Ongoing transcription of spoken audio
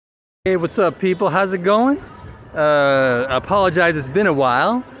Hey, what's up, people? How's it going? I apologize, it's been a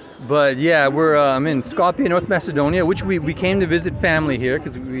while, but yeah, I'm in Skopje, North Macedonia, which we came to visit family here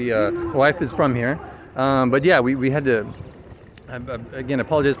because my wife is from here. But yeah, we had to. Again,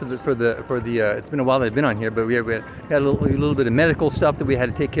 apologize for the. It's been a while that I've been on here, but we had a little bit of medical stuff that we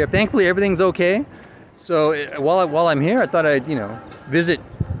had to take care of. Thankfully, everything's okay. So while I'm here, I thought I'd visit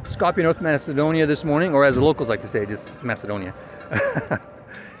Skopje, North Macedonia this morning, or as the locals like to say, just Macedonia.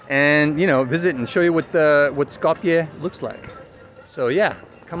 And visit and show you what Skopje looks like. So yeah,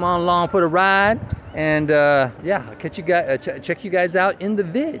 come on along for the ride, and yeah, I'll catch you guys, check you guys out in the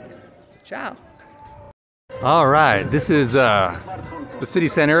vid. Ciao. All right, this is the city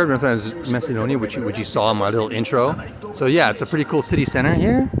center of North Macedonia, which you saw in my little intro. So yeah, it's a pretty cool city center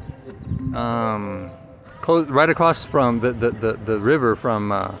here. Right across from the river from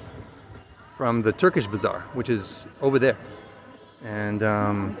the Turkish bazaar, which is over there. And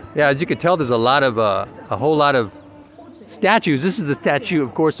yeah, as you can tell, there's a whole lot of statues. This is the statue,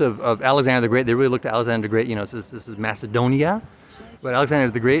 of course, of Alexander the Great. They really looked at Alexander the Great. This is Macedonia, but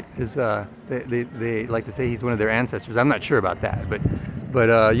Alexander the Great is they like to say he's one of their ancestors. I'm not sure about that,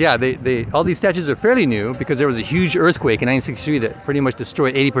 but yeah, all these statues are fairly new because there was a huge earthquake in 1963 that pretty much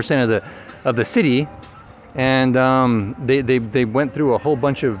destroyed 80% of the city, and they went through a whole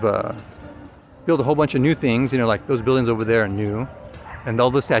bunch of built a whole bunch of new things, like those buildings over there are new, and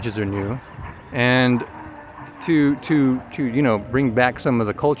all the statues are new, and to bring back some of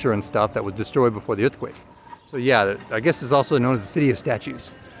the culture and stuff that was destroyed before the earthquake. So yeah, I guess it's also known as the city of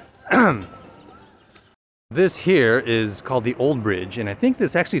statues. This here is called the Old Bridge, and I think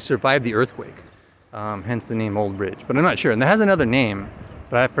this actually survived the earthquake, hence the name Old Bridge. But I'm not sure, and it has another name,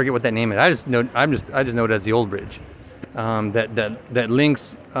 but I forget what that name is. I just know it as the Old Bridge. That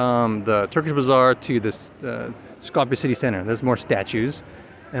links the Turkish bazaar to this Skopje city center. There's more statues,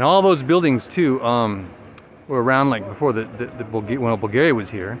 and all those buildings too were around like before when Bulgaria was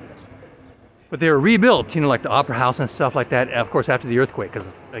here, but they were rebuilt. Like the opera house and stuff like that. Of course, after the earthquake,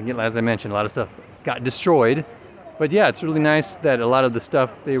 because again, as I mentioned, a lot of stuff got destroyed. But yeah, it's really nice that a lot of the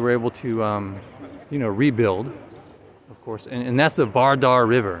stuff they were able to rebuild. Of course, and that's the Vardar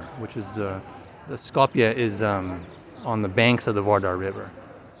River, which is the Skopje is on the banks of the Vardar River,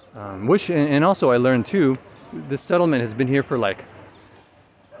 and also I learned too, this settlement has been here for like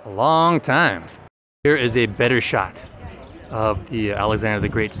a long time. Here is a better shot of the Alexander the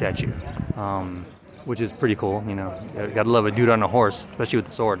Great statue, which is pretty cool. You gotta love a dude on a horse, especially with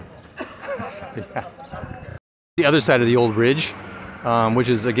the sword. So, yeah. The other side of the old bridge, which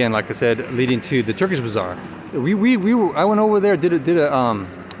is again, like I said, leading to the Turkish bazaar. I went over there, did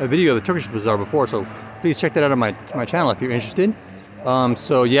a video of the Turkish bazaar before, so please check that out on my channel if you're interested.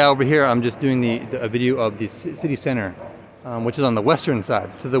 So yeah, over here I'm just doing a video of the city center, which is on the western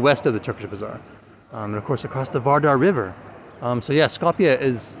side, to the west of the Turkish bazaar, and of course across the Vardar River. So yeah, Skopje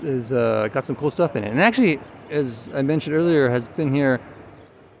is got some cool stuff in it, and actually, as I mentioned earlier, has been here.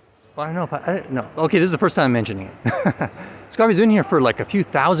 Well, I don't know if I don't know. Okay, this is the first time I'm mentioning it. Skopje's been here for like a few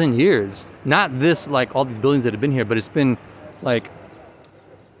thousand years. Not this, like all these buildings that have been here, but it's been like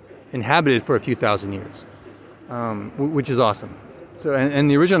inhabited for a few thousand years, which is awesome. So,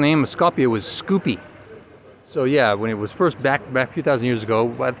 and the original name of Skopje was Skopje. So yeah, when it was first back a few thousand years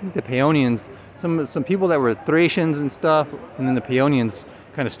ago, I think the Paeonians, some people that were Thracians and stuff, and then the Paeonians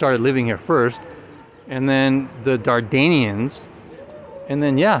kind of started living here first, and then the Dardanians, and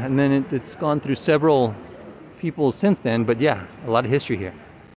then yeah, and then it's gone through several people since then. But yeah, a lot of history here.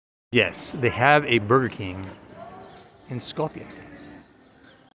 Yes, they have a Burger King in Skopje.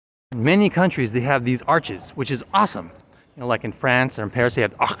 In many countries, they have these arches, which is awesome. Like in France or in Paris, they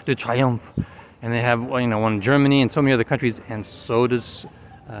have Arc de Triomphe, and they have one in Germany and so many other countries. And so does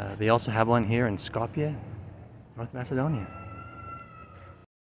they also have one here in Skopje, North Macedonia.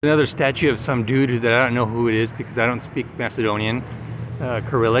 Another statue of some dude that I don't know who it is because I don't speak Macedonian,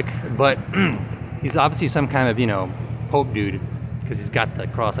 Cyrillic, but he's obviously some kind of Pope dude because he's got the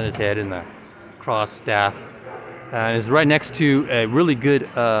cross on his head and the cross staff. And it's right next to a really good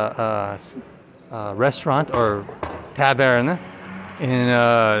restaurant or tavern in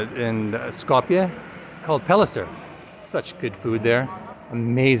Skopje called Pelister. Such good food there,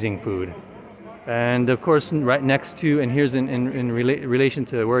 amazing food. And of course, right next to, and here's in relation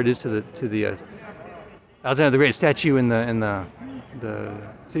to where it is to the Alexander the Great statue in the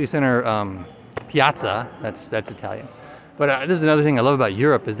city center piazza. That's Italian. But this is another thing I love about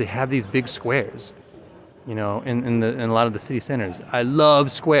Europe is they have these big squares. In a lot of the city centers. I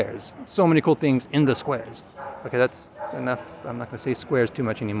love squares. So many cool things in the squares. Okay, that's enough. I'm not going to say squares too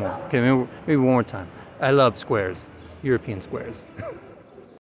much anymore. Okay, maybe one more time. I love squares. European squares.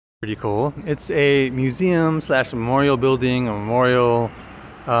 Pretty cool. It's a museum slash memorial building, a memorial.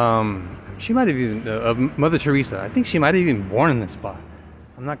 She might have even of Mother Teresa. I think she might have even born in this spot.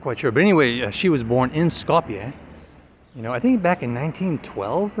 I'm not quite sure, but anyway, she was born in Skopje. You know, I think back in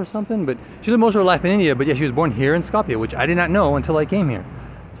 1912 or something. But she lived most of her life in India. But yeah, she was born here in Skopje, which I did not know until I came here.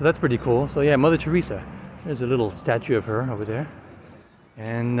 So that's pretty cool. So yeah, Mother Teresa. There's a little statue of her over there,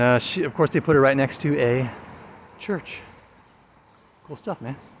 and she, of course, they put her right next to a church. Cool stuff,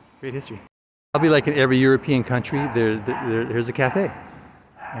 man. Great history. Probably like in every European country, there's a cafe.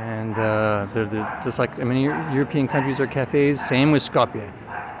 And they're just like many European countries are cafes. Same with Skopje.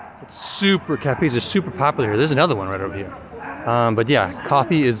 It's super, cafes are super popular here. There's another one right over here. But yeah,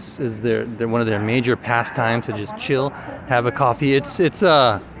 coffee is their one of their major pastimes, to just chill, have a coffee. It's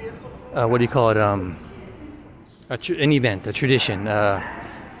what do you call it? An event, a tradition,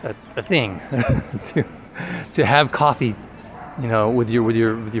 a thing to have coffee. You know, with your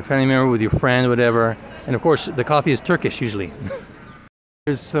family member, with your friend, whatever. And of course, the coffee is Turkish usually.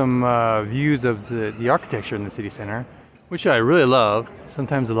 There's some views of the architecture in the city center, which I really love.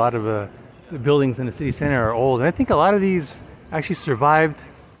 Sometimes a lot of the buildings in the city center are old, and I think a lot of these actually survived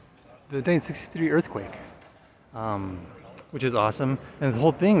the 1963 earthquake, which is awesome. And the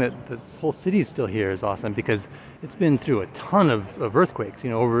whole thing, that the whole city is still here, is awesome because it's been through a ton of earthquakes, you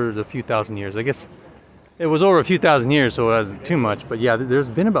know, over the few thousand years. I guess it was over a few thousand years, so it wasn't too much. But yeah, there's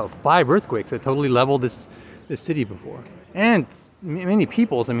been about 5 earthquakes that totally leveled this city before. And many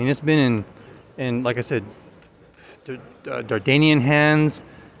peoples, I mean, it's been in like I said, Dardanian hands,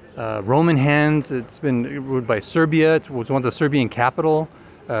 Roman hands. It's been ruled by Serbia. It was one of the Serbian capital.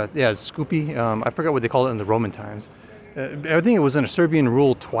 Yeah, Skopje. I forgot what they called it in the Roman times. I think it was under Serbian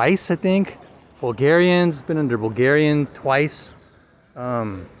rule twice, I think. Bulgarians, been under Bulgarians twice.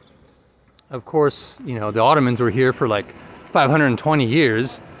 Of course, you know, the Ottomans were here for like 520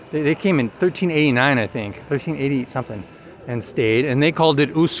 years. They came in 1389, I think, 1380 something, and stayed, and they called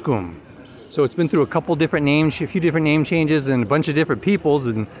it Uskum. So it's been through a couple different names, a few different name changes, and a bunch of different peoples,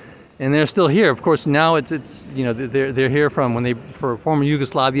 and they're still here. Of course, now it's you know, they're here from for former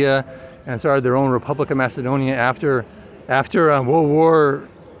Yugoslavia, and started their own Republic of Macedonia after World War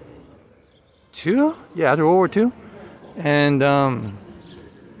II. Yeah, after World War II, and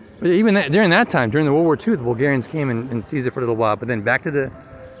but even during that time, during the World War II, the Bulgarians came and seized it for a little while, but then back to the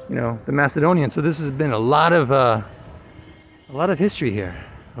Macedonians. So this has been a lot of history here,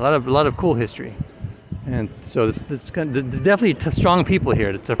 a lot of cool history, and so this kind of, definitely strong people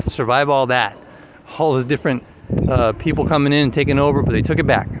here to survive all that, all those different people coming in and taking over, but they took it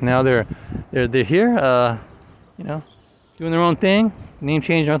back. And now they're here, you know, doing their own thing, name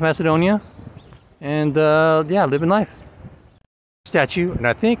change, North Macedonia, and yeah, living life. Statue, and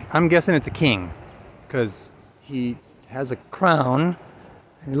I'm guessing it's a king, because he has a crown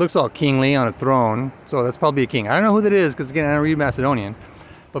and he looks all kingly on a throne, so that's probably a king. I don't know who that is, because again, I don't read Macedonian,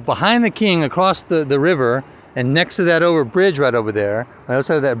 but behind the king, across the river, and next to that bridge right over there, on the other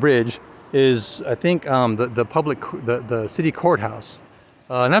side of that bridge, is I think the city courthouse,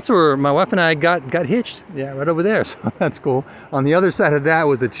 and that's where my wife and I got hitched. Yeah, right over there. So that's cool. On the other side of that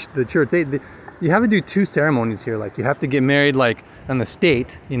was the church. You have to do 2 ceremonies here. Like, you have to get married, like, on the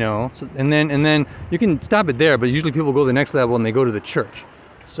state, you know, so, and then you can stop it there, but usually people go to the next level and they go to the church.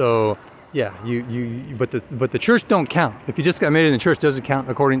 So yeah, but the church don't count. If you just got married in the church, it doesn't count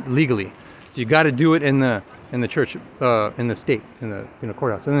legally. So you got to do it in the church, in the state, in the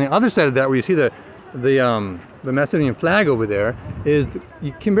courthouse. And then the other side of that, where you see the Macedonian flag over there,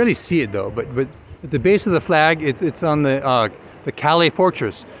 you can barely see it though, but at the base of the flag, it's on the Calais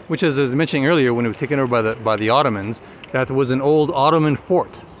fortress, which, as I was mentioning earlier, when it was taken over by the Ottomans, that was an old Ottoman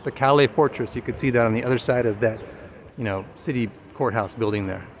fort, the Calais fortress. You could see that on the other side of that, you know, city courthouse building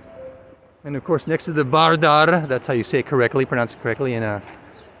there. And of course, next to the Vardar, that's how you say it correctly, pronounce it correctly in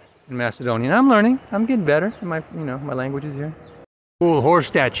Macedonian. I'm learning. I'm getting better in my languages here. Cool horse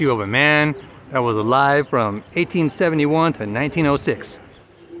statue of a man that was alive from 1871 to 1906.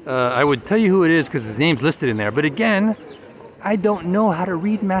 I would tell you who it is because his name's listed in there, but again, I don't know how to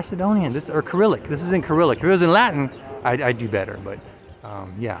read Macedonian, or Cyrillic. This is in Cyrillic. If it was in Latin, I'd do better. But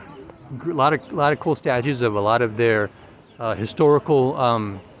yeah, a lot of cool statues of a lot of their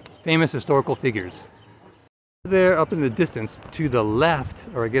famous historical figures. There, up in the distance, to the left,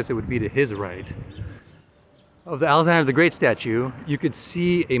 or I guess it would be to his right, of the Alexander the Great statue, you could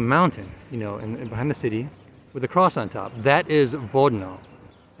see a mountain, you know, behind the city, with a cross on top. That is Vodno,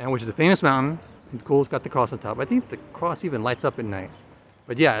 and which is a famous mountain. Cool, it's got the cross on top. I think the cross even lights up at night.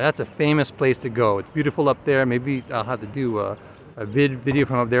 But yeah, that's a famous place to go. It's beautiful up there. Maybe I'll have to do a video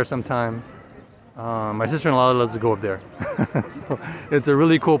from up there sometime. My sister-in-law loves to go up there. So it's a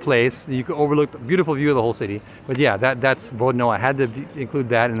really cool place. You can overlook the beautiful view of the whole city. But yeah, that's Vodno. I had to include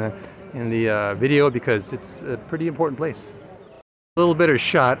that in the video because it's a pretty important place. A little better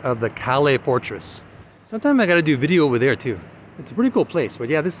shot of the Calais Fortress. Sometime I got to do video over there too. It's a pretty cool place. But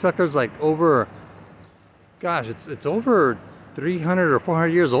yeah, this sucker's like over, gosh, it's over 300 or 400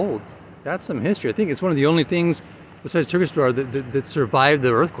 years old. That's some history. I think it's one of the only things besides Turkish Star that survived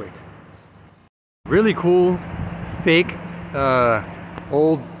the earthquake. Really cool, fake,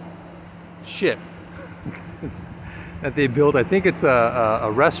 old ship that they built. I think it's a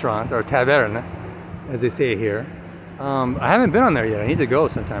restaurant or tavern, as they say here. I haven't been on there yet. I need to go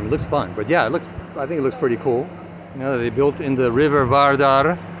sometime. It looks fun, but yeah, I think it looks pretty cool. You know, they built in the River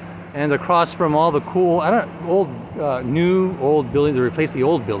Vardar, and across from all the cool, new old buildings to replace the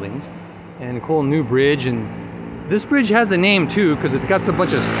old buildings, and cool new bridge. And this bridge has a name too because it has a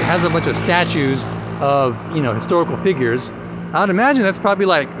bunch of statues of, you know, historical figures. I would imagine that's probably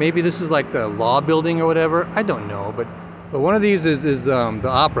like, maybe this is like the law building or whatever. I don't know, but one of these is the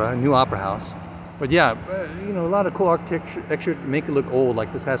opera, new opera house. But yeah, you know, a lot of cool architecture to make it look old.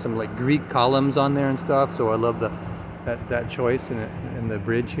 Like this has some like Greek columns on there and stuff. So I love that choice in the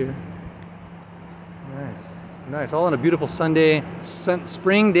bridge here. Nice. All on a beautiful Sunday,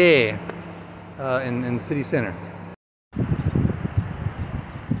 spring day in the city center.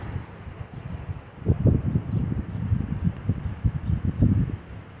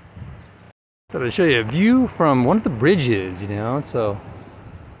 Thought I'd show you a view from one of the bridges, you know, so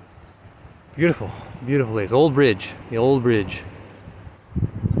beautiful place. The old bridge.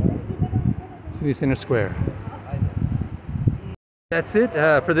 City Center Square. That's it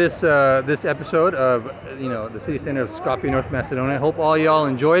for this episode of, you know, the city center of Skopje, North Macedonia. I hope all y'all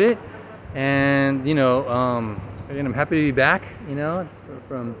enjoyed it, and you know, again, I'm happy to be back, you know,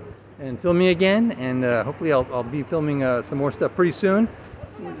 and filming again, and hopefully I'll be filming some more stuff pretty soon,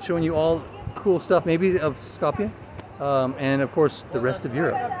 showing you all cool stuff maybe of Skopje, and of course the rest of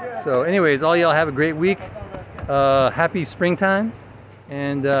Europe. So anyways, all y'all have a great week, happy springtime,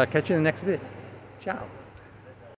 and catch you in the next vid. Ciao.